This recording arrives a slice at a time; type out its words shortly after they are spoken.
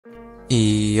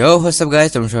ইয়ো WhatsApp guys,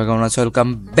 তোমরা সবাই কেমন আছো? ওয়েলকাম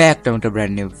ব্যাক টু একটা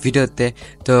ব্র্যান্ড নিউ ভিডিওতে।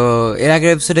 তো এর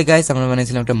আগের এপিসোডে গাইস আমরা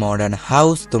বানিয়েছিলাম একটা মডার্ন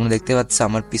হাউস। তোমরা দেখতে পাচ্ছ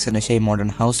আমার পিছনে সেই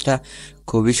মডার্ন হাউসটা,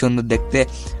 খুবই সুন্দর দেখতে।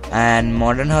 অ্যান্ড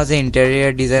মডার্ন হাউসের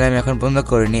ইন্টেরিয়ার ডিজাইন আমি এখন পর্যন্ত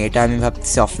করিনি, এটা আমি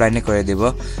ভাবতেছি অফলাইনে করে দেবো।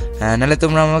 নাহলে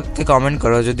তোমরা আমাকে কমেন্ট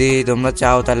করো, যদি তোমরা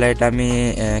চাও তাহলে এটা আমি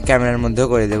ক্যামেরার মধ্যেও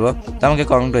করে দেবো। তো আমাকে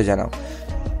কমেন্ট করে জানাও।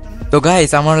 তো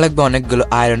গাইস আমার লাগবে অনেকগুলো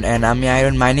আয়রন, অ্যান্ড আমি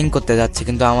আয়রন মাইনিং করতে যাচ্ছি,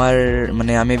 কিন্তু আমার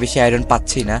আমি বেশি আয়রন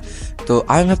পাচ্ছি না। তো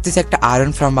আমি ভাবতেছি একটা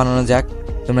আয়রন ফার্ম বানানো যাক,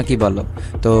 তোমরা কি বলো?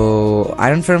 তো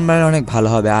আয়রন ফার্ম বানালে অনেক ভালো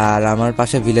হবে। আর আমার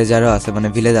পাশে ভিলেজারও আছে,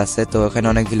 ভিলেজ আছে, তো ওখানে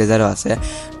অনেক ভিলেজারও আছে।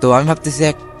 তো আমি ভাবতেছি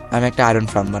আমি একটা আয়রন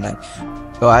ফার্ম বানাই।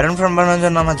 তো আয়রন ফার্ম বানানোর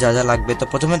জন্য আমার যা যা লাগবে, তো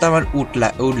প্রথমে তো আমার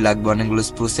উড লাগবে অনেকগুলো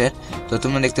স্প্রুসের। তো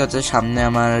তোমরা দেখতে পাচ্ছ সামনে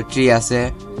আমার ট্রি আছে,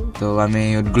 তো আমি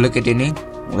উডগুলো কেটে নিই।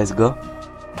 Let's go.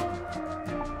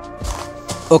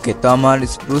 ওকে, তো আমার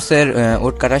স্প্রুসের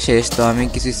উড কাটা শেষ। তো আমি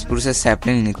কিছু স্প্রুসের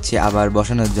স্যাপলিং নিচ্ছি আবার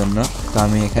বসানোর জন্য। তো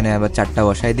আমি এখানে আবার 4টা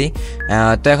বসাই দিই।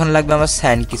 তো এখন লাগবে আমার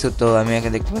স্যান্ড কিছু। তো আমি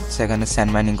এখানে দেখতে পাচ্ছি এখানে স্যান্ড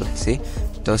মাইনিং করতেছি।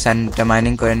 তো স্যান্ডটা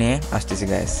মাইনিং করে নিয়ে আসতেছি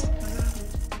গাইস।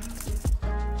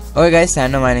 ওই গাইস,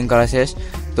 স্যান্ডও মাইনিং করা শেষ।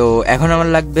 তো এখন আমার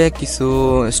লাগবে কিছু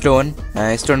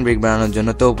স্টোন ব্রিক বানানোর জন্য।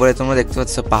 তো উপরে তোমরা দেখতে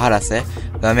পাচ্ছ পাহাড় আছে,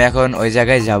 তো আমি এখন ওই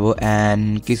জায়গায় যাব অ্যান্ড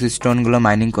কিছু স্টোনগুলো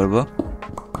মাইনিং করব।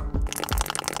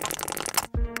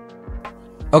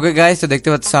 ওকে গাইস, তো দেখতে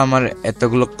পাচ্ছ আমার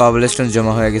এতগুলো কবল স্টোন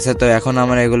জমা হয়ে গেছে। তো এখন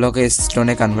আমার এগুলোকে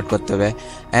স্টোনে কনভার্ট করতে হবে।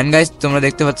 অ্যান্ড গাইস তোমরা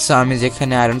দেখতে পাচ্ছ আমি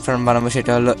যেখানে আয়রন ফার্ম বানাবো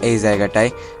সেটা হলো এই জায়গাটায়।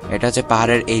 এটা হচ্ছে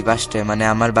পাহাড়ের এই পাশে,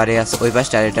 আমার বাড়ি আছে ওই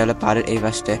পাশে, আর এটা হলো পাহাড়ের এই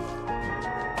পাশে।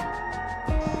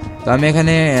 তো আমি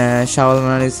এখানে শাওয়াল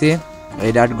বানিয়েছি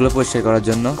এই ডাটগুলো পরিষ্কার করার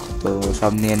জন্য। তো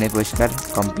সব নিয়ে নিয়ে পরিষ্কার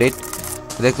কমপ্লিট।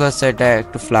 তো দেখতে পাচ্ছ এটা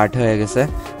একটু ফ্ল্যাট হয়ে গেছে।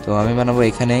 তো আমি বানাবো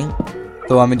এখানেই।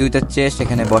 তো আমি 2টা চেস্ট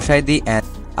এখানে বসাই দিই,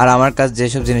 আর আমার কাছে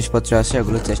যেসব জিনিসপত্র আছে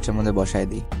ওগুলো চেস্টের মধ্যে বসাই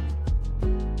দিই।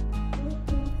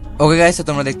 ওকে গাইস, তো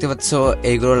তোমরা দেখতে পাচ্ছ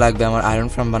এইগুলো লাগবে আমার আয়রন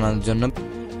ফার্ম বানানোর জন্য।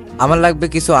 আমার লাগবে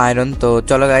কিছু আয়রন। তো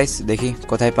চলো গাইস দেখি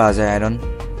কোথায় পাওয়া যায় আয়রন।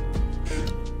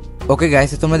 ওকে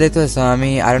গাইস, তোমরা দেখতে পাচ্ছ আমি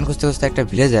আয়রন খুঁজতে খুঁজতে একটা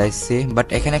ভিলেজে আসছি, বাট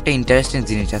এখানে একটা ইন্টারেস্টিং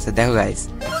জিনিস আছে। দেখো গাইস,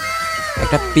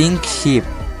 একটা পিঙ্ক শিপ।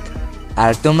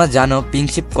 আর তোমরা জানো পিঙ্ক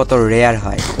শিপ কত রেয়ার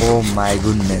হয়। ও মাই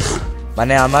গুডনেস,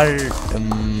 আমার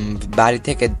বাড়ি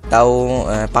থেকে তাও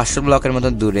 500 ব্লকের মতো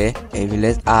দূরে এই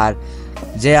ভিলেজ। আর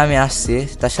যে আমি আসছি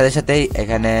তার সাথে সাথেই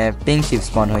এখানে পিঙ্ক শিপ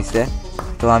স্পন হয়েছে।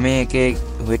 তো আমি একে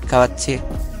হুইট খাওয়াচ্ছি।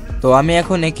 তো আমি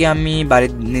এখন একে বাড়ি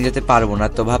নিয়ে যেতে পারবো না,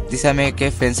 তো ভাবতেছি আমি একে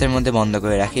ফেন্সের মধ্যে বন্ধ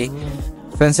করে রাখি।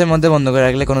 ফেন্সের মধ্যে বন্ধ করে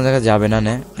রাখলে কোনো জায়গায় যাবে না,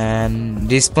 অ্যান্ড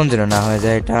ডিসপন যেন না হয়ে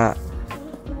যায় এটা।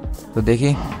 তো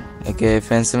দেখি একে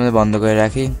ফেন্সের মধ্যে বন্ধ করে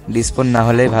রাখি, ডিসপন না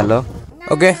হলেই ভালো।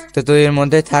 ওকে, তো তুই এর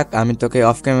মধ্যে থাক, আমি তোকে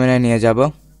অফ ক্যামেরায় নিয়ে যাব।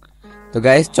 তো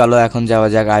গাইস চলো এখন যাওয়া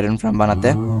যাক আয়রন ফার্ম বানাতে।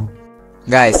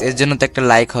 গাইস এর জন্য তো একটা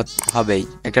লাইক হবেই,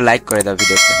 একটা লাইক করে দাও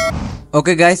ভিডিওতে।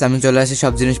 ওকে গাইস, আমি চলে আসি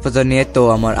সব জিনিসপত্র নিয়ে। তো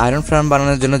আমার আয়রন ফার্ম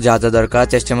বানানোর জন্য যা যা দরকার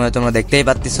চেষ্টার মধ্যে তোমরা দেখতেই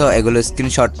পাচ্ছ, এগুলো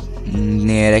স্ক্রিনশট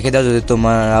নিয়ে রেখে দাও যদি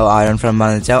তোমরা আয়রন ফার্ম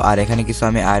বানাতে চাও। আর এখানে কিছু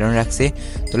আমি আয়রন রাখছি।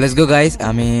 তো লেটস গো গাইস,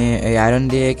 আমি এই আয়রন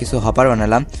দিয়ে কিছু হপার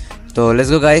বানালাম। তো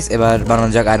লেটস গো গাইস, এবার বানানো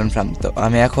যাক আয়রন ফার্ম। তো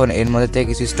আমি এখন এর মধ্যে থেকে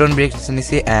কিছু স্টোন ব্রিক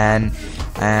নিছি, অ্যান্ড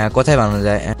কোথায় বানানো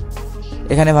যায়,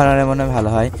 এখানে বানালে মনে ভালো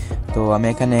হয়। তো আমি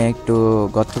এখানে একটু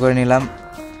গর্ত করে নিলাম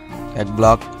 1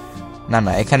 ব্লক। না,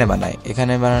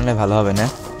 এখানে বানালে ভালো হবে না,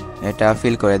 এটা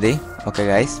ফিল করে দিই। ওকে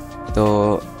গাইস, তো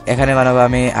এখানে বানাবো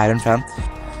আমি iron farm.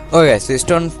 Okay guys,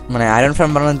 stone iron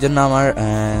farm বানানোর জন্য আমার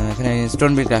এখানে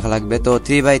স্টোন ব্রিক রাখা লাগবে। তো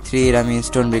 3x3 আমি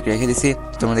স্টোন ব্রিক রেখে দিছি,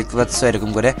 তোমরা দেখতে পাচ্ছ এরকম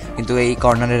করে। কিন্তু এই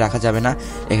কর্নারে রাখা যাবে না,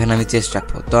 এখানে আমি চেস্ট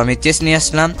রাখবো। তো আমি চেস্ট নিয়ে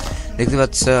আসলাম, দেখতে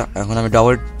পাচ্ছ। এখন আমি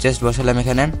ডবল চেস্ট বসালাম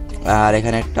এখানে, আর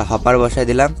এখানে একটা হপার বসাই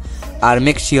দিলাম। আর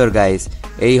মেক শিওর গাইস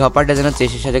এই হপারটা যেন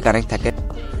চেস্টের সাথে কানেক্ট থাকে।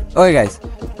 ওকে গাইস,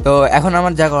 তো এখন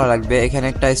আমার যা করা লাগবে, এখানে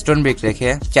একটা স্টোন ব্রিক রেখে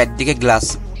চারদিকে গ্লাস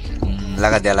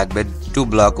লাগা দেওয়া লাগবে 2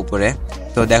 ব্লক উপরে।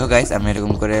 তো দেখো গাইস, আমি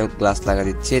এরকম করে গ্লাস লাগা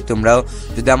দিচ্ছি। তোমরাও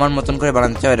যদি আমার মতন করে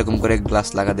বানাতে চাও এরকম করে গ্লাস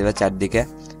লাগা দেবে চারদিকে।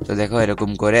 তো দেখো এরকম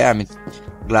করে আমি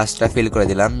গ্লাসটা ফিল করে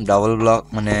দিলাম। ডবল ব্লক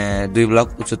 2 ব্লক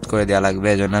উঁচুত করে দেওয়া লাগবে,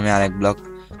 এজন্য আমি আরেক ব্লক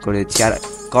করে দিচ্ছি। আর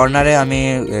কর্নারে আমি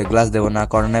গ্লাস দেবো না,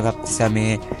 কর্নারে ভাবতেছি আমি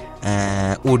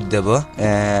উড দেবো,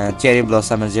 চেরি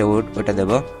ব্লসমের যে উড ওটা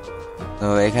দেবো। তো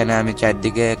এখানে আমি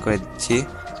চারদিকে করে দিচ্ছি,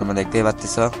 তোমরা দেখতেই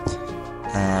পাচ্ছ।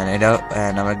 এটাও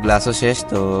আমার গ্লাসও শেষ।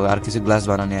 তো আর কিছু গ্লাস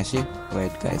বানানো আসি,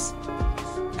 ওয়েট গাইস।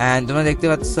 তোমরা দেখতে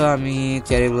পাচ্ছ আমি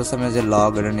চেরি ব্লসমের যে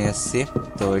লগ এটা নিয়ে আসছি।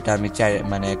 তো এটা আমি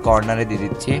কর্নারে দিয়ে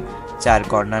দিচ্ছি, 4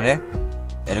 কর্নারে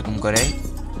এরকম করে।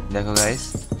 দেখো গাইস,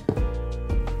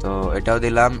 তো এটাও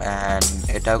দিলাম, অ্যান্ড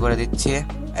এটাও করে দিচ্ছি।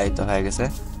 এই তো হয়ে গেছে।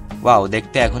 ওয়াও,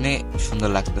 দেখতে এখনই সুন্দর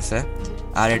লাগতেছে।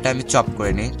 আর এটা আমি চপ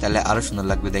করে নিই, তাহলে আরো সুন্দর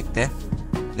লাগবে দেখতে।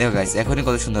 দেখো গাইস, এখনই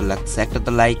কত সুন্দর লাগতেছে। একটা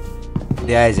তো লাইক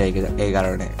দেওয়াই যায়, এই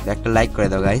কারণে একটা লাইক করে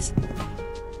দাও গাইস।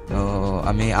 তো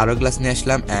আমি আরো গ্লাস নিয়ে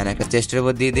আসলাম এন্ড একটা চেস্টের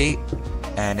উপর দিয়ে দিই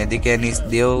এন্ড এদিকে নিচ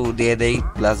দিয়েও দিয়ে দেই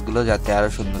গ্লাসগুলো যাতে আরো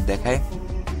সুন্দর দেখায়।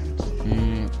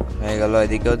 হয়ে গেল,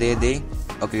 এদিকেও দিয়ে দিই।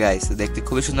 ওকে গাইস, দেখতে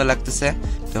খুবই সুন্দর লাগতেছে,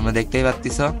 তোমরা দেখতেই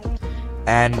পাচ্ছ।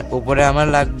 এন্ড উপরে আমার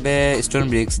লাগবে স্টোন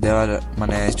ব্রিক্স দেওয়ার,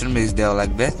 মানে স্টোন ব্রিক্স দেওয়া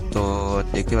লাগবে। তো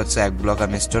দেখতে পাচ্ছ এক ব্লক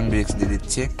আমি স্টোন ব্রিক্স দিয়ে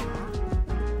দিচ্ছি।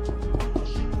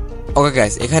 ওকে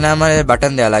গাইস, এখানে আমার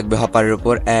বাটন দেওয়া লাগবে হপারের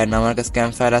উপর এন্ড আমার কাছে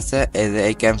ক্যাম্প ফায়ার আছে,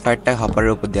 এই ক্যাম্প ফায়ারটা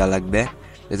হপারের উপর দেওয়া লাগবে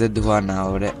যাতে ধোঁয়া না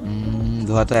ওরে।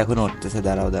 ধোঁয়া তো এখন উঠতেছে,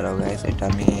 দাঁড়াও গাইস, এটা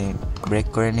আমি ব্রেক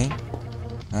করে নিই।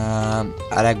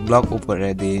 আর এক ব্লক উপরে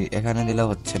দিই, এখানে দিলে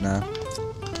হচ্ছে না।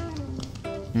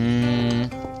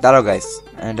 দাঁড়াও গাইস,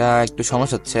 এটা একটু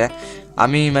সমস্যা হচ্ছে।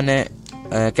 আমি মানে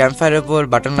ক্যাম্প ফায়ারের উপর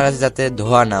বাটন লাগাচ্ছি যাতে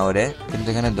ধোঁয়া না ওরে, কিন্তু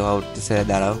এখানে ধোঁয়া উঠতেছে।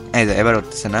 দাঁড়াও, এই যে এবার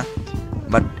উঠতেছে না,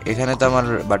 বাট এখানে তো আমার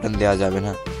বাটন দেওয়া যাবে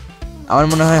না। আমার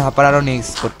মনে হয় হাপার আরও নিচ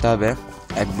করতে হবে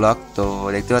এক ব্লক। তো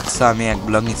দেখতে পাচ্ছ আমি এক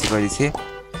ব্লক নিচে করে দিচ্ছি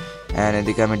অ্যান্ড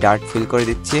এদিকে আমি ডার্ট ফিল করে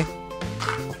দিচ্ছি।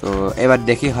 তো এবার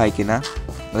দেখি হয় কিনা,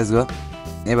 লেটস গো।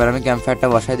 এবার আমি ক্যাম্প ফায়ারটা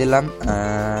বসাই দিলাম,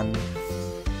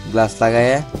 গ্লাস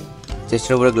লাগাইয়ে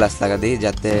চেষ্টার উপরে গ্লাস লাগা দিই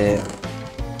যাতে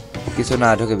কিছু না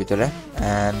ঢোকে ভিতরে।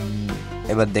 অ্যান্ড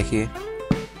এবার দেখি,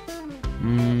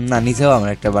 না নিচেও আমার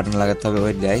একটা বাটন লাগাতে হবে।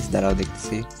 ওয়েট গাইস, দাঁড়াও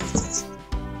দেখতেছি।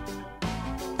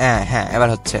 হ্যাঁ এবার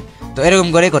হচ্ছে। তো এরকম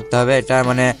করেই করতে হবে এটা,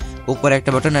 মানে উপরে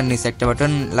একটা বাটন আর নিচে একটা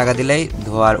বাটন লাগা দিলেই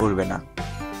ধোয়া আর উড়বে না।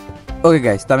 ওকে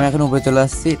গাইস, তো আমি এখন উপরে চলে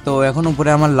আসছি। তো এখন উপরে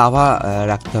আমার লাভা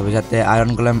রাখতে হবে যাতে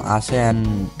আয়রন গোলেম আসে অ্যান্ড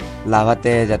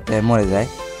লাভাতে যাতে মরে যায়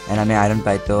অ্যান্ড আমি আয়রন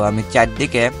পাই। তো আমি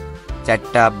চারদিকে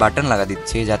 4টা বাটন লাগা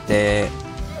দিচ্ছি যাতে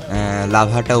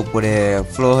লাভাটা উপরে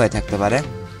ফ্লো হয়ে থাকতে পারে।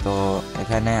 তো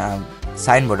এখানে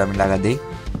সাইনবোর্ড আমি লাগা দিই।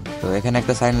 তো এখানে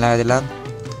একটা সাইন লাগা দিলাম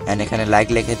অ্যান্ড এখানে লাইক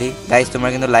লিখে দিই। গাইস তোমরা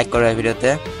কিন্তু লাইক করো ভিডিওতে,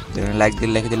 লাইক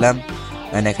দিয়ে লিখে দিলাম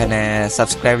অ্যান্ড এখানে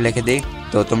সাবস্ক্রাইব লিখে দিই।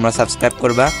 তো তোমরা সাবস্ক্রাইব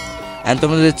করবা অ্যান্ড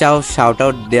তোমরা যদি চাও শাউট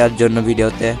আউট দেওয়ার জন্য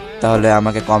ভিডিওতে, তাহলে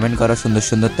আমাকে কমেন্ট করো সুন্দর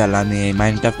সুন্দর, তাহলে আমি এই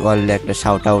মাইনক্রাফট ওয়ার্ল্ডে একটা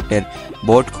শাউট আউটের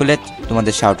বোর্ড খুলে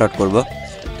তোমাদের শাউট আউট করবো।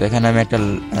 তো এখানে আমি একটা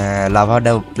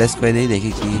লাভাটা প্লেস করে দিই,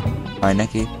 দেখি কি হয়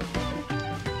নাকি।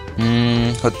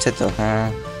 হচ্ছে তো, হ্যাঁ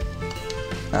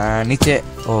নিচে,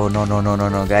 ও no no no no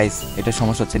no guys, এটা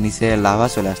সমস্যা হচ্ছে, নিচে লাভা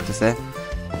চলে আসতেছে,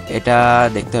 এটা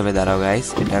দেখতে হবে। দাঁড়াও গাইস,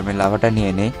 এটা আমি লাভাটা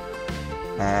নিয়ে নিই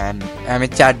অ্যান্ড আমি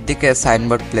চারদিকে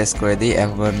সাইনবোর্ড প্লেস করে দিই,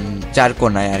 এখন 4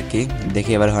 কোনায় আর কি,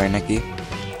 দেখি এবার হয় নাকি।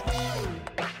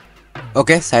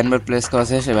 ওকে, সাইনবোর্ড প্লেস করা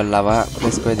শেষ, এবার লাভা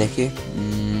প্লেস করে দেখি।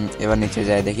 এবার নিচে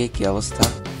যাই দেখি কি অবস্থা।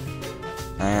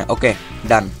 ওকে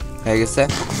ডান হয়ে গেছে।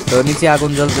 তো নিচে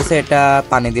আগুন জ্বলতেছে, এটা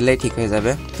পানি দিলেই ঠিক হয়ে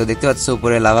যাবে। তো দেখতে পাচ্ছ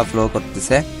উপরে লাভা ফ্লো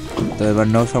করতেছে, তো এবার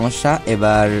নো সমস্যা।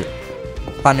 এবার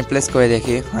পানি প্লেস করে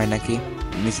দেখি হয় নাকি।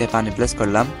 নিচে পানি প্লেস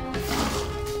করলাম।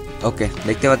 ওকে,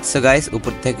 দেখতে পাচ্ছ গাইস,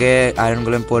 উপর থেকে আয়রন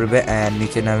গোলেম পড়বে এন্ড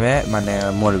নিচে নামে মানে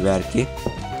মরবে আর কি।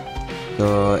 তো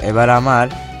এবার আমার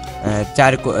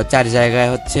 4 জায়গায়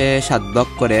হচ্ছে 7 ব্লক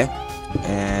করে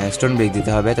স্টোন ব্রিক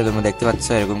দিতে হবে। তো তোমরা দেখতে পাচ্ছ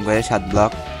এরকম করে 7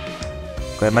 ব্লক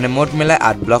করে, মানে মোট মিলায়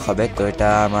 8 ব্লক হবে। তো এটা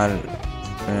আমার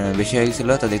বেশি হয়ে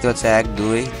গেছিলো। তো দেখতে পাচ্ছ 1 2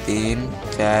 3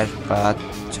 4 5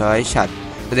 6 7।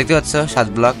 তো দেখতে পাচ্ছ 7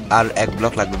 ব্লক আর 1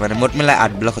 ব্লক লাগবে, মানে মোট মিলায়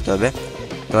 8 ব্লক হতে হবে।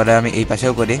 তো আমি এই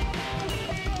পাশেও করি।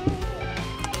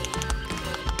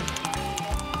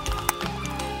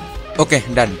 ওকে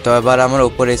ডান। তো এবার আমার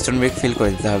উপরে স্টোন ব্রিক ফিল করে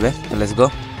দিতে হবে। Let's go.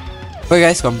 Okay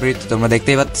guys, complete. তোমরা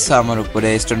দেখতেই পাচ্ছ আমার উপরে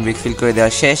স্টোন ব্রিক ফিল করে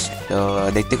দেওয়া শেষ। তো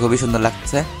দেখতে খুবই সুন্দর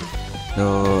লাগছে। তো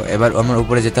এবার আমার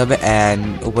উপরে যেতে হবে অ্যান্ড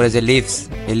উপরে যে লিভস,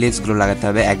 এই লিভসগুলো লাগাতে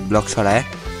হবে। 1 ব্লক সরায়,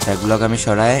 1 ব্লক আমি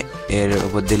সরায় এর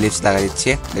উপর দিয়ে লিভস লাগা দিচ্ছি।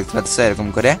 দেখতে পাচ্ছ এরকম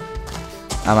করে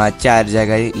আমার 4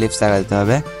 জায়গায় লিভস লাগা দিতে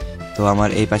হবে। তো আমার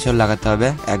এই পাশেও লাগাতে হবে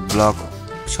 1 ব্লক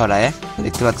সরায়,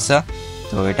 দেখতে পাচ্ছ।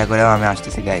 তো এটা করেও আমি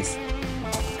আসতেছি গাইস।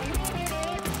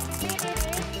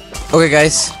 ওকে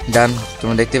গাইস ডান,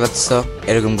 তোমরা দেখতে পাচ্ছ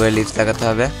এরকম করে লিভস লাগাতে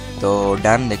হবে। তো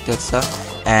ডান, দেখতে পাচ্ছ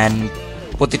অ্যান্ড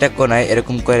প্রতিটা কোনায়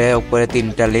এরকম করে উপরে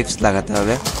 3টা লিভস লাগাতে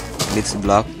হবে, লিভস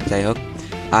ব্লক যাই হোক।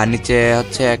 আর নিচে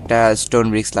হচ্ছে একটা স্টোন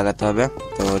ব্রিক্স লাগাতে হবে।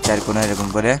 তো 4 কোনায় এরকম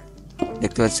করে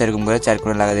দেখতে পাচ্ছ, এরকম করে 4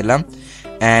 কোনায় লাগা দিলাম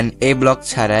অ্যান্ড এই ব্লক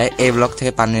ছাড়াই এই ব্লক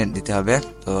থেকে পানি দিতে হবে।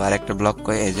 তো আর একটা ব্লক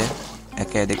করে এই যে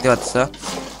একে দেখতে পাচ্ছ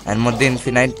এর মধ্যে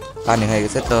ইনফিনাইট পানি হয়ে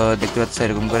গেছে। তো দেখতে পাচ্ছ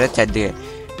এরকম করে 4 দিকে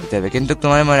দিতে হবে, কিন্তু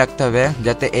তোমার মনে রাখতে হবে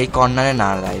যাতে এই কর্নারে না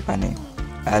যায় পানি।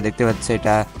 দেখতে পাচ্ছ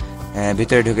এটা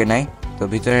ভিতরে ঢুকে নাই। তো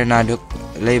ভিতরে না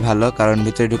ঢুকলেই ভালো, কারণ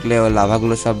ভিতরে ঢুকলে ও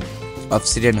লাভাগুলো সব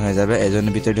অবসিডিয়ান হয়ে যাবে, এই জন্য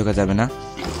ভিতরে ঢোকা যাবে না।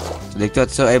 তো দেখতে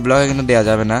পাচ্ছ এই ব্লকে কিন্তু দেওয়া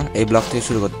যাবে না, এই ব্লক থেকে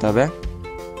শুরু করতে হবে।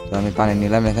 তো আমি পানি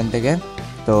নিলাম এখান থেকে।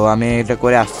 তো আমি এটা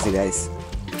করে আসছি গাইস।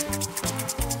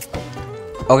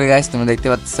 ওকে গাইস, তোমরা দেখতে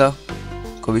পাচ্ছ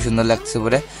খুবই সুন্দর লাগছে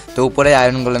উপরে। তো উপরে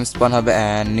আয়রন গোলেম স্পন হবে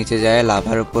অ্যান্ড নিচে যায়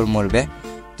লাভার উপর মরবে।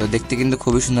 তো দেখতে কিন্তু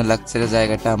খুবই সুন্দর লাগছে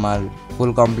জায়গাটা। আমার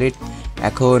ফুল কমপ্লিট,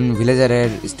 এখন ভিলেজারের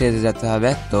স্টেজে যেতে হবে।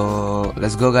 তো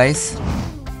লেটস গো গাইস।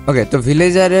 ওকে, তো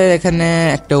ভিলেজারের এখানে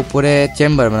একটা উপরে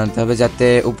চেম্বার বানাতে হবে, যাতে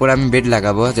উপরে আমি বেড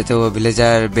লাগাবো, যাতে ও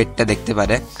ভিলেজার বেডটা দেখতে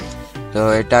পারে। তো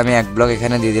এটা আমি 1 ব্লক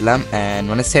এখানে দিয়ে দিলাম অ্যান্ড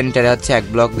মানে সেন্টারে হচ্ছে 1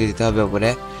 ব্লক দিয়ে দিতে হবে উপরে।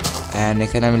 অ্যান্ড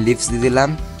এখানে আমি লিভস দিয়ে দিলাম,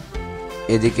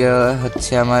 এদিকে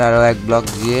হচ্ছে আমার আরও 1 ব্লক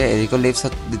দিয়ে এদিকেও লিভস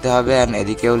দিতে হবে অ্যান্ড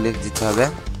এদিকেও লিভস দিতে হবে,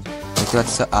 দেখতে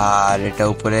পাচ্ছ। আর এটা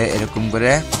উপরে এরকম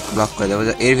করে ব্লক করে দেবো,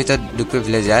 এর ভিতর ঢুকবে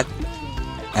ভিলেজার।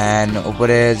 অ্যান্ড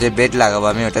উপরে যে বেড লাগাবো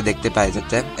আমি ওটা দেখতে পাই,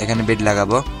 যাতে এখানে বেড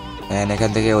লাগাবো অ্যান্ড এখান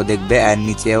থেকে ও দেখবে অ্যান্ড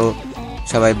নিচেও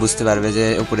সবাই বুঝতে পারবে যে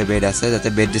উপরে বেড আছে, যাতে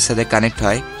বেডের সাথে কানেক্ট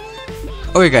হয়।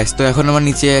 ওকে গাইস, তো এখন আমার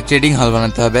নিচে ট্রেডিং হল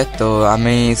বানাতে হবে। তো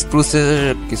আমি স্প্রুসের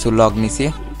কিছু লগ নিছি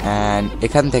অ্যান্ড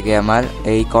এখান থেকে আমার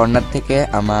এই কর্নার থেকে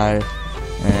আমার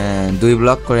 2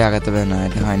 ব্লক করে আগাতে হবে। না,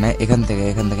 এটা হয় না, এখান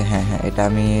থেকে হ্যাঁ, এটা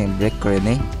আমি ব্রেক করে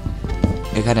নিই।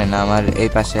 এখানে না, আমার এই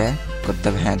পাশে করতে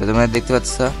হবে। হ্যাঁ, তো তোমরা দেখতে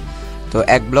পাচ্ছ। তো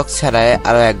 1 ব্লক ছাড়াই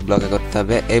আরও 1 ব্লকে করতে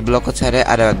হবে, এই ব্লকও ছাড়াই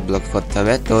আরও 1 ব্লক করতে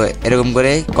হবে। তো এরকম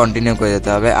করেই কন্টিনিউ করে যেতে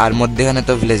হবে। আর মধ্যেখানে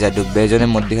তো ভিলেজার ঢুকবে, এই জন্য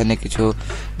মধ্যেখানে কিছু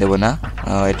দেবো না,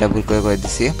 এটা ভুল করে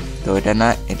দিছি। তো এটা না,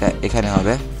 এটা এখানে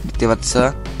হবে, দেখতে পাচ্ছ।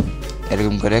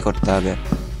 এরকম করে করতে হবে,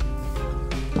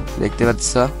 দেখতে পাচ্ছ।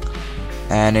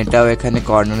 অ্যান্ড এটাও এখানে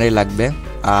কর্নারেই লাগবে।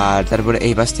 আর তারপরে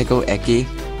এই পাশ থেকেও একই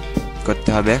করতে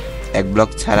হবে, 1 ব্লক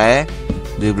ছাড়ায়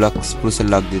 2 ব্লক স্প্রুসের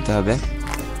লক দিতে হবে।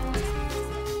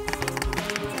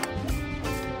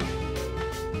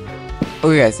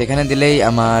 ওকে গাইস, এখানে দিলেই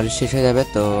আমার শেষ হয়ে যাবে।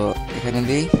 তো এখানে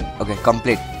দিই, ওকে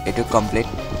কমপ্লিট, এটুকু কমপ্লিট।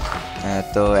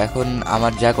 তো এখন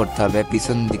আমার যা করতে হবে,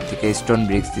 পিছন দিক থেকে স্টোন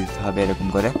ব্রিক্স দিতে হবে এরকম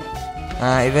করে।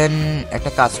 ইভেন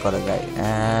একটা কাজ করা যায়,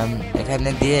 এখানে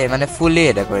দিয়ে মানে ফুলি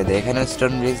এটা করে দেয়, এখানে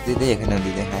স্টোন ব্রিক্স দিয়ে দিই, এখানেও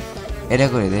দিয়ে দিই। হ্যাঁ, এটা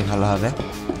করে দিই, ভালো হবে।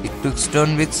 একটু স্টোন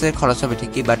ব্রিক্সের খরচ হবে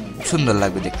ঠিকই, বাট সুন্দর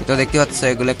লাগবে দেখতে। তো দেখতে পাচ্ছ,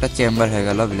 এগুলো একটা চেম্বার হয়ে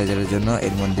গেল ভিলেজারের জন্য,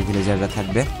 এর মধ্যে ভিলেজাররা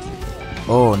থাকবে।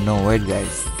 ও নো, ওয়েট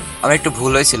গাইস, আমার একটু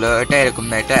ভুল হয়েছিল, এটা এরকম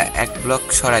না, এটা 1 ব্লক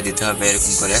সরাই দিতে হবে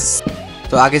এরকম করে।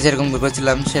 তো আগে যেরকম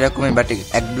করেছিলাম সেরকমই, বাট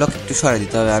 1 ব্লক একটু সরাই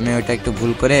দিতে হবে। আমি ওইটা একটু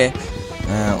ভুল করে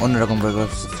অন্যরকম করে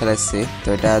ফেলেছি। তো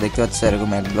এটা দেখতে পাচ্ছ, এরকম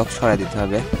 1 ব্লক সরাই দিতে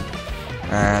হবে।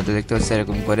 তো দেখতে পাচ্ছ,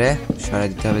 এরকম করে সরাই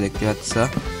দিতে হবে, দেখতে পাচ্ছ।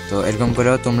 তো এরকম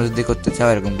করেও তোমরা যদি করতে চাও,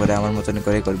 এরকম করে আমার মতন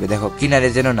করে করবে। দেখো, কিনারে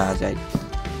যেন না যায়,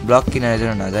 ব্লক কিনারে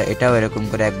যেন না যায়, এটাও এরকম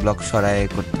করে 1 ব্লক সরাই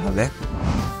করতে হবে।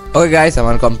 ওকে গাইস,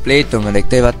 আমার কমপ্লিট, তোমরা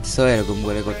দেখতেই পাচ্ছ, এরকম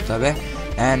করে করতে হবে।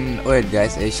 অ্যান্ড ওয়েট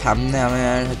গাইস, এই সামনে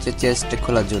আমার হচ্ছে চেস্ট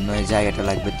খোলার জন্য এই জায়গাটা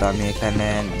লাগবে। তো আমি এখানে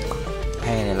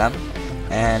ভেঙে নিলাম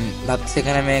অ্যান্ড ভাবছি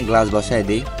এখানে আমি গ্লাস বসাই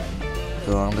দিই।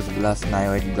 তো আমার কাছে গ্লাস নাই,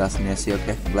 ওয়েট গ্লাস নিয়ে আসছি।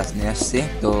 ওকে, গ্লাস নিয়ে আসছি।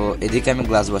 তো এদিকে আমি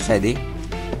গ্লাস বসাই দিই,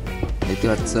 দেখতে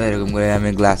পাচ্ছ, এরকম করে আমি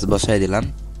গ্লাস বসাই দিলাম।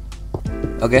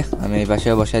 ওকে, আমি এই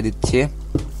পাশেও বসাই দিচ্ছি।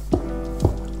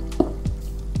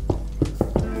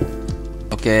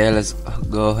 ওকে, লেটস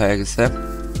গো, হয়ে গেছে।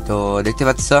 তো দেখতে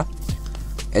পাচ্ছ,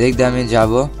 এদিক দিয়ে আমি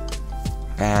যাব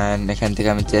অ্যান্ড এখান থেকে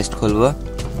আমি চেস্ট খুলবো।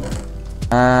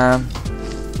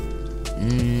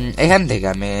 এখান থেকে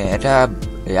আমি এটা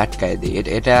আটকাই দিই,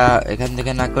 এটা এখান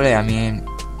থেকে না করে আমি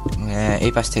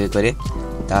এই পাশ থেকে করি,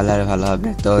 তাহলে আর ভালো হবে।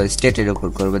 তো স্টেটের উপর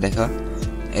করবো। দেখো,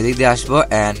 এদিক দিয়ে আসবো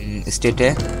অ্যান্ড স্টেটে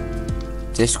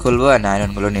চেস্ট খুলবো অ্যান্ড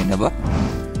আয়রনগুলো নিয়ে নেবো।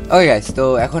 ওকে গাইস, তো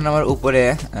এখন আমার উপরে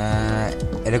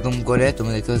এরকম করে তুমি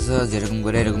দেখতে পাচ্ছ, যেরকম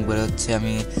করে এরকম করে হচ্ছে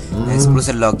আমি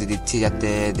স্প্রুসের লক দিয়ে দিচ্ছি, যাতে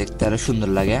দেখতে আরো সুন্দর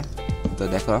লাগে। তো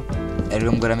দেখো,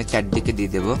 এরকম করে আমি চারদিকে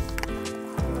দিয়ে দেবো,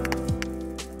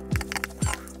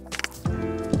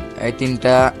 এই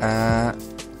 3টা।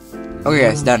 ওকে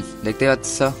গাইস, ডান। দেখতে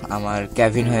পাচ্ছ, আমার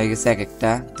ক্যাবিন হয়ে গেছে এক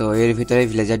একটা। তো এর ভিতরে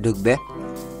ভিলেজার ঢুকবে।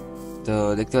 তো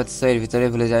দেখতে পাচ্ছ, এর ভিতরে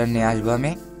ভিলেজার নিয়ে আসবো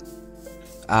আমি,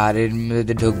 আর এর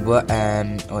মধ্যে ঢুকবো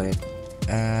অ্যান্ড ওয়েট,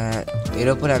 এর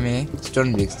উপরে আমি স্টোন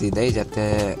ব্রিক্স দিয়ে দেই, যাতে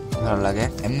ভালো লাগে।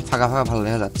 এমনি ফাঁকা ফাঁকা ভালো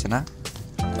দেখা যাচ্ছে না।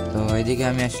 তো এইদিকে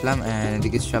আমি আসলাম,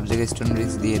 এদিকে সব জায়গায় স্টোন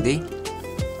ব্রিক্স দিয়ে দিই।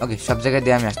 ওকে, সব জায়গায়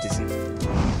দিয়ে আমি আসতেছি।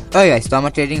 ওকে গাইস, তো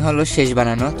আমার ট্রেডিং হলো শেষ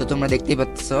বানানো। তো তোমরা দেখতেই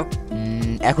পাচ্ছ,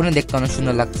 এখনই দেখতে অনেক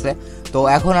সুন্দর লাগছে। তো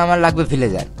এখন আমার লাগবে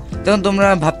ভিলেজার। তখন তোমরা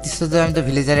ভাবতেছো যে আমি তো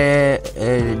ভিলেজারে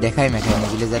দেখাই মেখাই, আমি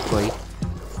ভিলেজার করি।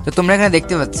 তো তোমরা এখানে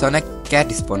দেখতে পাচ্ছ, অনেক ক্যাট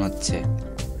স্পন হচ্ছে,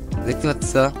 দেখতে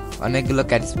পাচ্ছ, অনেকগুলো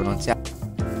ক্যাট স্পন হচ্ছে।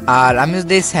 আর আমি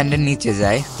যদি এই স্যান্ডের নিচে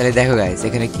যাই, তাহলে দেখো গাইস,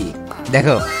 এখানে কি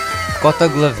দেখো,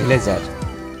 কতগুলো ভিলেজার।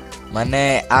 মানে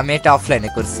আমি এটা অফলাইনে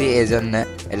করছি, এই জন্য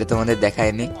এটা তোমাদের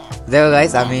দেখায়নি। দেখো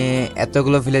গাইস, আমি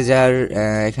এতগুলো ভিলেজার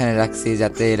এখানে রাখছি,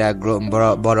 যাতে এরা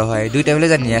বড় হয়। 2টা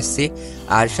ভিলেজার নিয়ে আসছি,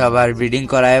 আর সবার ব্রিডিং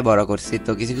করায় বড় করছি।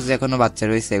 তো কিছু কিছু এখনো বাচ্চা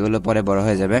রয়েছে, এগুলো পরে বড়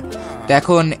হয়ে যাবে। তো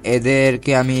এখন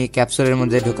এদেরকে আমি ক্যাপসুলের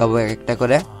মধ্যে ঢুকাবো এক একটা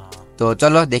করে। তো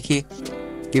চলো দেখি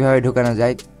কিভাবে ঢুকানো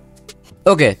যায়।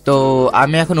 ওকে, তো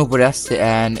আমি এখন উপরে আসছি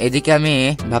অ্যান্ড এদিকে আমি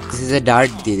ভাবতেছি যে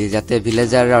ডার্ট দিয়ে দিই যাতে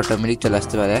ভিলেজাররা অটোমেটিক চলে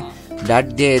আসতে পারে। ডার্ট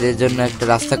দিয়ে এদের জন্য একটা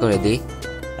রাস্তা করে দিই।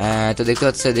 তো দেখতে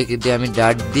পাচ্ছি এদিকে দিয়ে আমি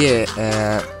ডার্ট দিয়ে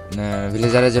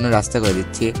ভিলেজারের জন্য রাস্তা করে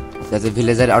দিচ্ছি যাতে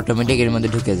ভিলেজার অটোমেটিক এর মধ্যে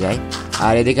ঢুকে যায়।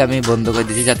 আর এদিকে আমি বন্ধ করে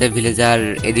দিচ্ছি যাতে ভিলেজার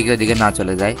এদিকে ওদিকে না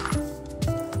চলে যায়।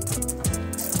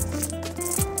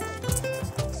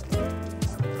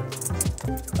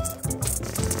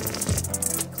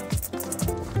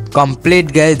 কমপ্লিট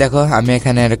গাইস, দেখো আমি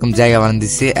এখানে এরকম জায়গা বানিয়ে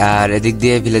দিচ্ছি আর এদিক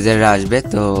দিয়ে ভিলেজাররা আসবে।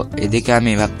 তো এদিকে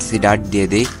আমি ভাবতেছি ডার্ট দিয়ে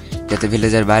দিই যাতে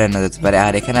ভিলেজার বাইরে না যেতে পারে।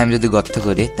 আর এখানে আমি যদি গর্ত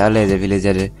করি তাহলে যে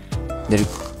ভিলেজারের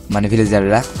মানে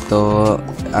ভিলেজাররা, তো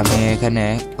আমি এখানে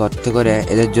গর্ত করে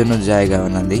এদের জন্য জায়গা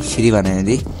বানিয়ে দিই, সিঁড়ি বানিয়ে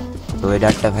দিই। তো এই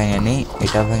ডার্টটা ভেঙে নিই,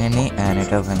 এটাও ভেঙে নিই অ্যান্ড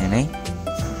এটাও ভেঙে নিই।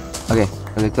 ওকে,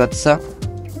 তো দেখতে পাচ্ছ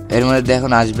এর মধ্যে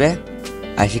এখন আসবে,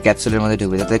 আসি ক্যাপসুলের মধ্যে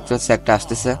ঢুকবে। যাতে দেখতে পাচ্ছ একটা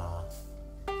আসতেছে,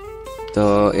 তো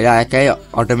এরা একাই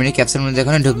অটোমেটিক ক্যাপসুলের মধ্যে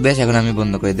যখন ঢুকবে সেখানে আমি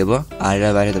বন্ধ করে দেবো আর এরা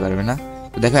বাইরে হতে পারবে না।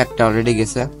 তো দেখো একটা অলরেডি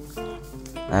গেছে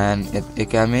অ্যান্ড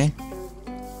একে আমি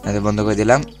বন্ধ করে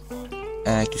দিলাম।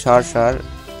 একটু সর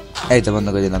এই তো বন্ধ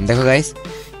করে দিলাম। দেখো গাইস,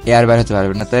 এ আর বাইরে হতে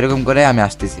পারবে না। তো এরকম করে আমি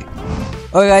আসতেছি।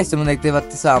 ওই গাইস, তোমরা দেখতে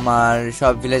পাচ্ছ আমার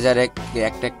সব ভিলেজারে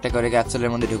একটা একটা করে ক্যাপসুলের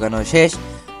মধ্যে ঢুকানো শেষ।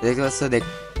 দেখতে পাচ্ছ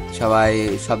সবাই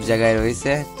সব জায়গায়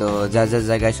রয়েছে, তো যার যার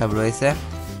জায়গায় সব রয়েছে।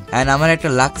 অ্যান্ড আমার একটা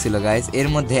লাক ছিল গাইস, এর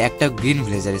মধ্যে একটা গ্রিন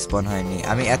ভিলেজার স্পন হয়নি।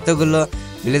 আমি এতগুলো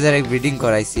ভিলেজারে ব্রিডিং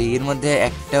করাইছি, এর মধ্যে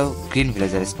একটাও গ্রিন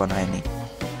ভিলেজার স্পন হয়নি।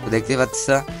 তো দেখতে পাচ্ছ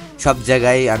সব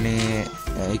জায়গায় আমি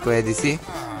ই করে দিছি।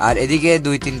 আর এদিকে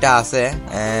 2-3টা আছে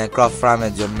ক্রপ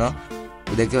ফার্মের জন্য।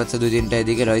 দেখতে পাচ্ছ 2-3টা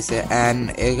এদিকে রয়েছে। অ্যান্ড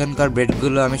এখানকার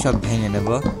বেডগুলো আমি সব ভেঙে নেব,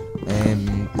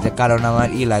 কারণ আমার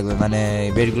লাগবে, মানে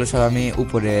বেডগুলো সব আমি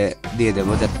উপরে দিয়ে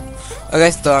দেবো।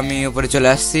 গাইস, তো আমি উপরে চলে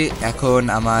আসছি। এখন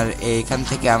আমার এইখান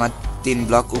থেকে আমার 3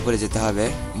 ব্লক উপরে যেতে হবে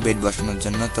বেড বসানোর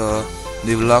জন্য। তো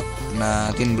 2 ব্লক না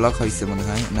 3 ব্লক হয়েছে মনে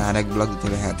হয়, না আর 1 ব্লক দিতে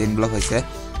হবে। হ্যাঁ, 3 ব্লক হয়েছে।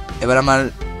 এবার আমার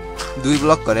 2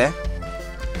 ব্লক করে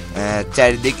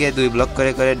চারিদিকে 2 ব্লক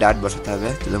করে করে ডাট বসাতে হবে।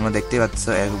 তো তোমরা দেখতেই পাচ্ছ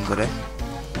এরকম করে।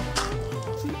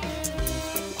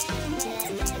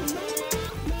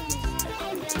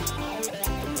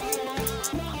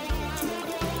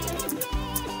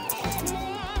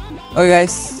 ওকে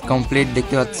গাইস, কমপ্লিট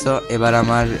দেখতে পাচ্ছ। এবার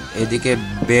আমার এদিকে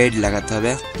বেড লাগাতে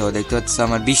হবে। তো দেখতে পাচ্ছ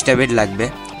আমার 20টা বেড লাগবে।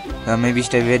 তো আমি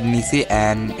 20টা বেড নিছি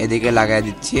অ্যান্ড এদিকে লাগাই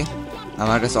দিচ্ছি।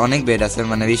 আমার কাছে অনেক বেড আছে,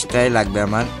 মানে 20টাই লাগবে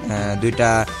আমার। 2টা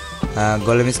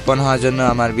গোলেম স্পন হওয়ার জন্য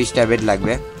আমার 20টা বেড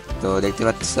লাগবে। তো দেখতে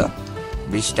পাচ্ছ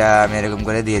 20টা আমি এরকম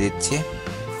করে দিয়ে দিচ্ছি।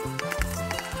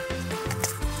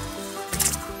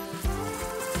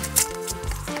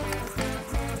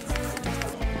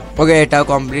 ওকে, এটাও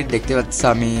কমপ্লিট দেখতে পাচ্ছ।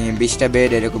 আমি 20টা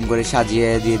বেড এরকম করে সাজিয়ে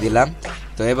দিয়ে দিলাম।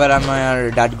 তো এবার আমার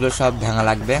ডাটগুলো সব ভাঙা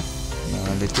লাগবে,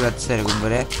 দেখতে পাচ্ছ এরকম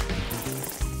করে।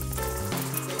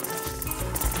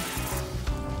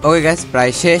 ওকে গাইস,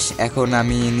 প্রায় শেষ। এখন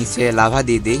আমি নিচে লাভা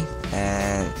দিয়ে দিই।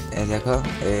 দেখো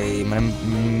এই মানে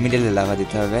মিডলে লাভা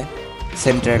দিতে হবে,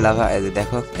 সেন্টারে লাভা।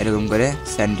 দেখো এরকম করে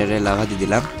সেন্টারে লাভা দিয়ে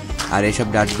দিলাম। আর এইসব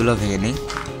ডাটগুলো ভেঙে নিই,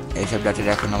 এইসব ডাটের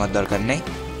এখন আমার দরকার নেই,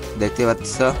 দেখতে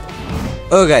পাচ্ছ।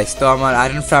 ও গাইস, তো আমার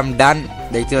আয়রন ফার্ম ডান,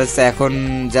 দেখতে পাচ্ছ। এখন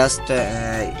জাস্ট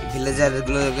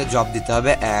ভিলেজারগুলোকে জব দিতে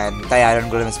হবে অ্যান্ড তাই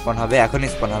আয়রনগুলো স্পন হবে। এখন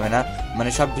স্পন হবে না, মানে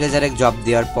সব ভিলেজারে জব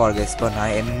দেওয়ার পর স্পন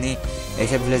হয়। এমনি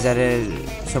এইসব ভিলেজারের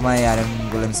সময়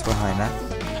আয়রনগুলো স্পন হয় না।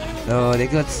 তো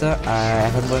দেখতে পাচ্ছ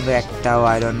এখন পর্যন্ত একটাও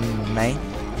আয়রন নাই,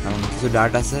 কিছু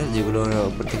ডার্ট আছে যেগুলো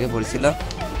উপর থেকে পড়েছিল।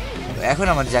 তো এখন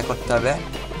আমার যা করতে হবে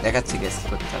দেখাচ্ছি, গেস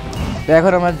করতে হবে। তো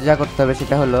এখন আমার যা করতে হবে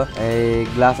সেটা হলো এই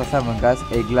গ্লাস আছে আমার কাছে,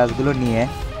 এই গ্লাসগুলো নিয়ে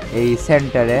এই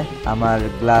সেন্টারে আমার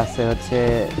গ্লাসে হচ্ছে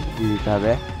দিয়ে দিতে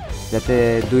হবে যাতে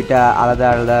 2টা আলাদা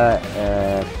আলাদা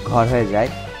ঘর হয়ে যায়।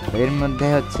 এর মধ্যে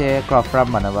হচ্ছে ক্রপ ফার্ম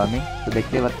বানাবো আমি। তো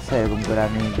দেখতে পাচ্ছ এরকম করে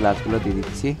আমি গ্লাসগুলো দিয়ে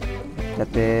দিচ্ছি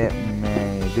যাতে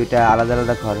 2টা আলাদা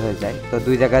আলাদা ঘর হয়ে যায়। তো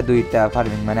 2 জায়গায় 2টা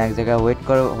ফার্মিং, মানে এক জায়গায়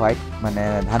হোয়াইট মানে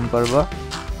ধান করব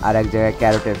আর এক জায়গায়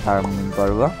ক্যারোটের ফার্মিং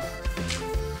করব।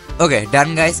 ওকে ডান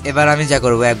গাইস, এবার আমি যা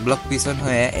করবো 1 ব্লক পিছন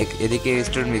হয়ে এদিকে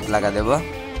স্টোন ব্রিক লাগা দেবো।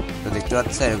 তো দেখতে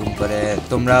পাচ্ছ এরকম করে,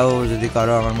 তোমরাও যদি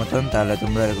করো আমার মতন তাহলে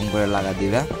তোমরা এরকম করে লাগা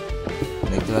দিবে।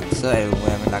 দেখতে পাচ্ছ এরকম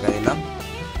করে আমি লাগা দিলাম।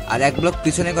 আর 1 ব্লক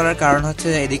পিছনে করার কারণ হচ্ছে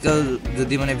এদিকেও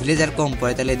যদি মানে ভিলেজার কম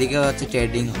পড়ে তাহলে এদিকেও হচ্ছে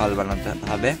ট্রেডিং হল বানাতে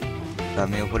হবে। তো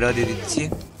আমি উপরেও দিয়ে দিচ্ছি।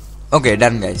 ওকে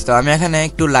ডান গাইস, তো আমি এখানে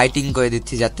একটু লাইটিং করে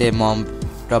দিচ্ছি যাতে মম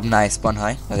টপ না স্পন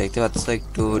হয়। তো দেখতে পাচ্ছ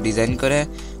একটু ডিজাইন করে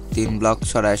 3 ব্লক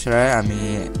সরায় সরায় আমি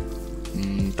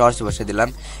টর্চ বসে দিলাম।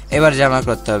 এবার যা আমার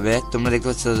করতে হবে তোমরা দেখতে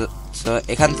পাচ্ছ,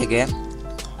 এখান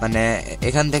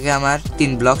থেকে আমার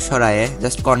 3 ব্লক সরায়ে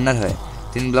জাস্ট কর্নার হয়ে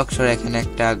 3 ব্লক সরায় এখানে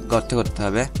একটা গর্ত করতে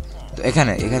হবে। তো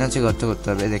এখানে হচ্ছে গর্ত করতে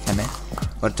হবে এখানে।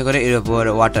 করতে করে এর উপর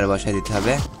ওয়াটার বসায় দিতে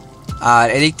হবে। আর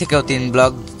এদিক থেকেও 3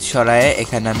 ব্লক সরায়ে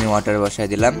এখানে আমি ওয়াটার বসায়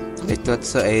দিলাম। দেখতে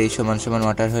পাচ্ছ এই সমান সমান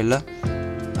ওয়াটার হইলো।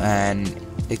 অ্যান্ড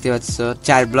দেখতে পাচ্ছ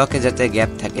 4 ব্লকে যাতে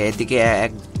গ্যাপ থাকে, এদিকে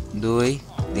 1 2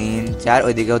 3 4,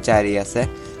 ওইদিকেও 4ই আছে।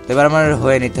 তো এবার আমার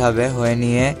হয়ে নিতে হবে, হয়ে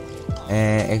নিয়ে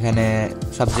এখানে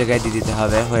সব জায়গায় দিয়ে দিতে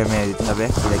হবে, হয়ে মেরে দিতে হবে।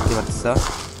 দেখতে পাচ্ছ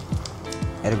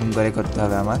এরকম করে করতে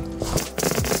হবে আমার।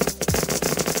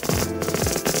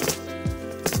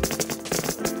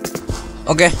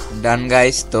 ওকে ডান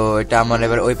গাইস, তো এটা আমার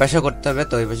এবার ওই পাশে করতে হবে,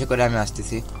 তো ওই পাশে করে আমি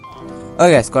আসতেছি।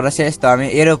 ওকে গাইস করা শেষ। তো আমি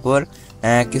এর উপর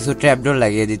কিছু ট্র্যাপডোর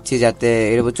লাগিয়ে দিচ্ছি যাতে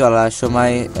এর উপর চলার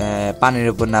সময় পানির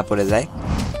উপর না পড়ে যায়।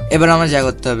 এবার আমার যা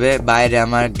করতে হবে, বাইরে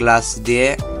আমার গ্লাস দিয়ে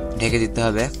ঢেকে দিতে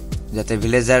হবে যাতে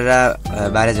ভিলেজাররা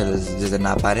বাইরে চলে যেতে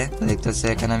না পারে। দেখতে পাচ্ছি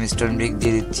এখানে আমি স্টোন ব্রিক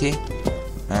দিয়ে দিচ্ছি।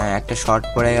 একটা শর্ট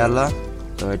পড়ে গেল,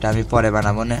 তো এটা আমি পরে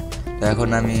বানাবো না। তো এখন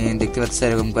আমি দেখতে পাচ্ছি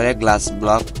এরকম করে গ্লাস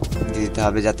ব্লক দিয়ে দিতে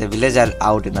হবে যাতে ভিলেজার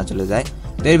আউটে না চলে যায়।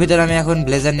 তো এর ভিতরে আমি এখন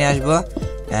ভিলেজার নিয়ে আসবো,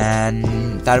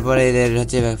 তারপরে এদের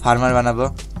হচ্ছে ফার্মার বানাবো।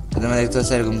 তো তোমরা দেখতে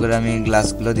পাচ্ছ এরকম করে আমি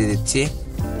গ্লাসগুলো দিয়ে দিচ্ছি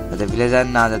যাতে ভিলেজার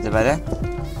না যেতে পারে।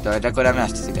 তো এটা করে আমি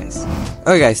আসতেছি গাইস।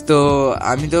 ওকে গাইস, তো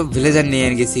আমি তো ভিলেজার নিয়ে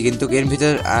গেছি, কিন্তু এর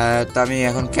ভিতর তো আমি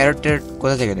এখন ক্যারেক্টার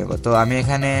কোথা থেকে নেব? তো আমি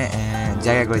এখানে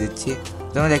জায়গা করে দিচ্ছি।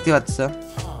 তোমরা দেখতে পাচ্ছ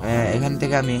এখান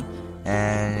থেকে আমি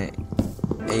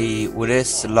এই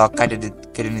উরেস লক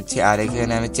কেটে নিচ্ছি, আর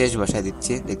এখানে আমি চেস্ট বসাই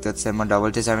দিচ্ছি। দেখতে পাচ্ছি আমার ডবল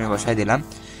চেস্ট আমি বসাই দিলাম।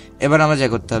 এবার আমার যা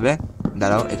করতে হবে,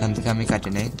 দাঁড়াও এখান থেকে আমি কাটে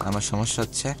নেই, আমার সমস্যা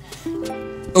হচ্ছে।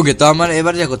 ওকে, তো আমার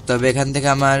এবার যা করতে হবে, এখান থেকে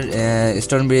আমার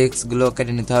স্টোন ব্রিক্সগুলো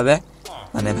কেটে নিতে হবে,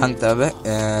 মানে ভাঙতে হবে।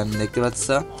 দেখতে পাচ্ছ,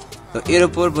 তো এর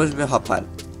উপর বসবে হপার।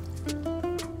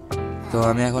 তো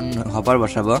আমি এখন হপার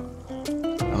বসাবো।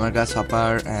 আমার কাছে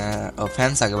হপার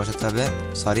ফ্যান্স আগে বসাতে হবে,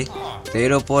 সরি। তো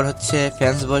এর ওপর হচ্ছে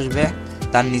ফ্যান্স বসবে,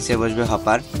 তার নিচে বসবে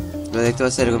হপার। তো দেখতে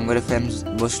পাচ্ছি এরকম করে ফ্যান্স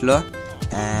বসলো।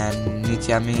 নিচে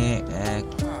আমি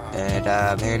এটা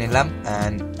ভেঙে নিলাম,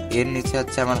 এর নিচে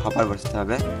হচ্ছে আমার হপার বসাতে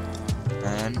হবে।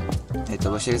 এই তো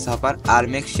বসে গেছে হপার। আর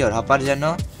মেক শিওর হপার যেন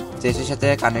চেস্টের সাথে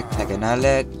কানেক্ট থাকে,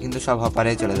 নাহলে কিন্তু সব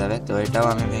হপারে চলে যাবে। তো এটাও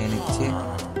আমি ভেঙে নিচ্ছি,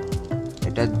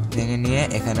 এটা ভেঙে নিয়ে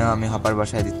এখানেও আমি হপার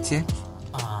বসায় দিচ্ছি।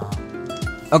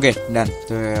 ওকে ডান,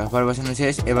 তো হপার বসানো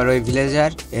শেষ। এবার ওই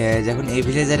ভিলেজার যখন এই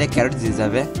ভিলেজারে ক্যারট দিয়ে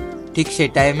যাবে, ঠিক সেই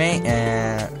টাইমে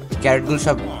ক্যারটগুলো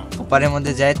সব হপারের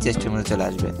মধ্যে যায়, চেস্টের মধ্যে চলে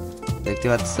আসবে। দেখতে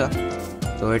পাচ্ছ,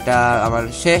 তো এটা আমার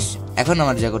শেষ। এখন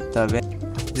আমার যা করতে হবে,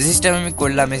 যে সিস্টেম আমি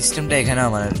করলাম এই সিস্টেমটা এখানে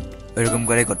আমার ওইরকম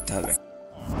করে করতে হবে।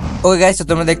 ওকে গাইস, তো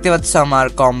তোমরা দেখতে পাচ্ছ আমার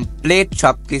কমপ্লিট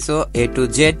সব কিছু A to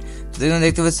Z। তো তোমরা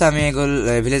দেখতে পাচ্ছ আমি এগুলো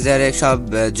ভিলেজারে সব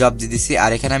জব দিয়ে দিচ্ছি,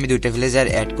 আর এখানে আমি 2টা ভিলেজার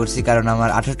অ্যাড করছি কারণ আমার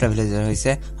 18টা ভিলেজার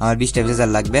হয়েছে, আমার 20টা ভিলেজার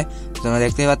লাগবে। তোমরা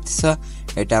দেখতে পাচ্ছ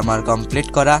এটা আমার কমপ্লিট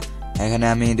করা। এখানে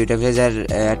আমি 2টা ভিলেজার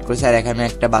অ্যাড করছি, আর এখানে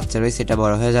একটা বাচ্চা রয়েছে, এটা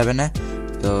বড় হয়ে যাবে না।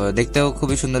 তো দেখতেও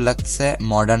খুবই সুন্দর লাগছে,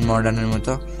 মডার্নের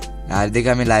মতো। আর এদিকে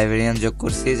আমি লাইব্রেরিয়ান যোগ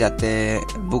করছি যাতে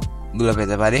বুকগুলো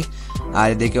পেতে পারি, আর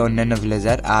এদিকে অন্যান্য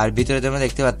ভিলেজার। আর ভিতরে তোমরা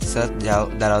দেখতে পাচ্ছ, যাও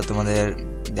দাঁড়াও তোমাদের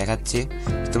দেখাচ্ছি।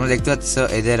 তোমরা দেখতে পাচ্ছ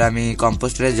এদের আমি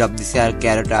কম্পোস্টারে জব দিছি, আর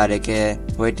ক্যারট আর একে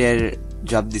ওয়েটের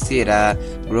জব দিছি, এরা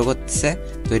গ্রো করতেছে।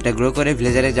 তো এটা গ্রো করে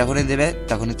ভিলেজারে যখনই দেবে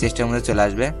তখনই চেস্টের মধ্যে চলে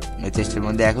আসবে। ওই চেস্টের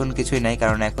মধ্যে এখন কিছুই নাই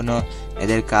কারণ এখনো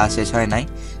এদের কাজ শেষ হয় নাই।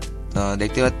 তো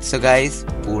দেখতে পাচ্ছ গাইস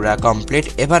পুরা কমপ্লিট।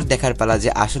 এবার দেখার পালা যে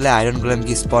আসলে আয়রন গোলেম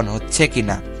কি স্পন হচ্ছে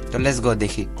কিনা। তো লেটস গো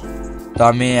দেখি। তো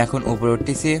আমি এখন উপরে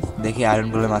উঠতেছি, দেখি আয়রন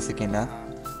গোলেম আছে কিনা।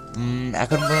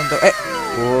 এখন পর্যন্ত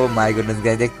ও মাই গডনেস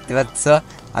গাইস, দেখতে পাচ্ছ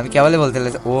আমি কেবলই বলতে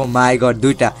লাগছি ও মাই গড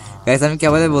 2টা গাইস, আমি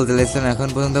কেবলই বলতে লাগছিলাম এখন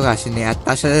পর্যন্ত আসেনি, আর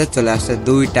তার সাথে চলে আসছে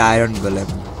 2টা আয়রন গোলেম।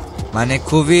 মানে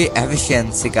খুবই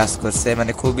এফিসিয়েন্সি কাজ করছে,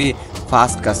 মানে খুবই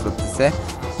ফাস্ট কাজ করতেছে।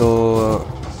 তো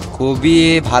খুবই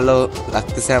ভালো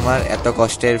লাগতেছে আমার, এত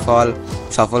কষ্টের ফল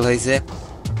সফল হয়েছে।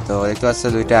 তো দেখতে পাচ্ছ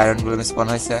 2টা আয়রন গোলেম স্পন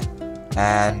হয়েছে,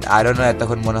 অ্যান্ড আয়রনও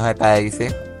এতক্ষণ মনে হয় পাওয়া গেছে।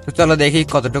 তো চলো দেখি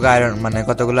কতটুকু আয়রন, মানে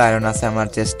কতগুলো আয়রন আছে আমার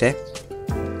চেস্টে।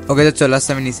 ওকে, তো চলে আসছে,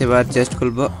 আমি নিচে এবার চেস্ট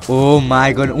খুলবো। ও মাই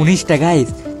গড 19টা গাইস,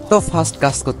 তো ফাস্ট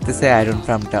কাজ করতেছে আয়রন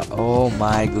ফার্মটা। ও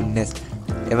মাই গুডনেস,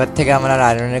 এবার থেকে আমার আর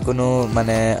আয়রনের কোনো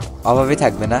মানে অভাবই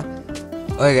থাকবে না।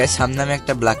 ওকে গাইস, সামনে আমি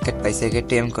একটা ব্ল্যাক ক্যাট পাইছি, একে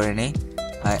টেম করে নিই।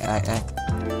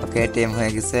 ওকে টেম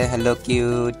হয়ে গেছে। Hello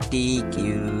cutie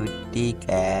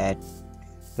cat.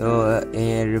 তো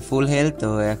এর ফুল হেলথ। তো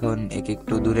এখন একে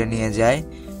একটু দূরে নিয়ে যাই,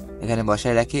 এখানে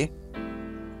বসায় রাখি।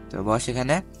 তো বস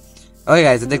এখানে। ওকে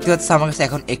গাইস, দেখতে পাচ্ছ আমার কাছে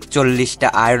এখন 41টা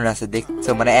আয়রন আছে। দেখছো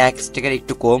মানে 1 স্টেকের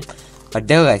একটু কম, বাট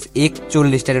দেখো গাইস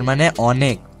 41টার মানে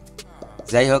অনেক।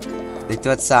 যাই হোক, দেখতে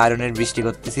পাচ্ছ আয়রনের বৃষ্টি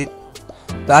করতেছি।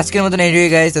 তো আজকের মতন এইটুকুই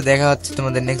গাইস, তো দেখা হচ্ছে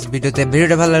তোমাদের নেক্সট ভিডিওতে।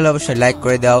 ভিডিওটা ভালো লাগলে অবশ্যই লাইক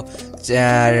করে দাও,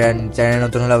 চ্যানেল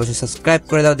নতুন হলে অবশ্যই সাবস্ক্রাইব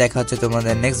করে দাও। দেখা হচ্ছে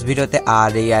তোমাদের নেক্সট ভিডিওতে।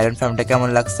 আর এই আয়রন ফার্মটা কেমন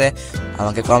লাগছে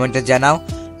আমাকে কমেন্টে জানাও,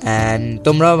 অ্যান্ড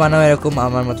তোমরাও বানাও এরকম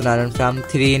আমার মতন আয়রন ফার্ম।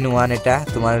 3 in 1 এটা,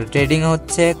 তোমার ট্রেডিংও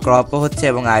হচ্ছে, ক্রপও হচ্ছে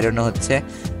এবং আয়রনও হচ্ছে।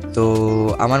 তো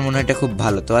আমার মনে হয় এটা খুব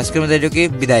ভালো। তো আজকের মধ্যে এটুকুই,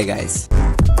 বিদায় গাইস।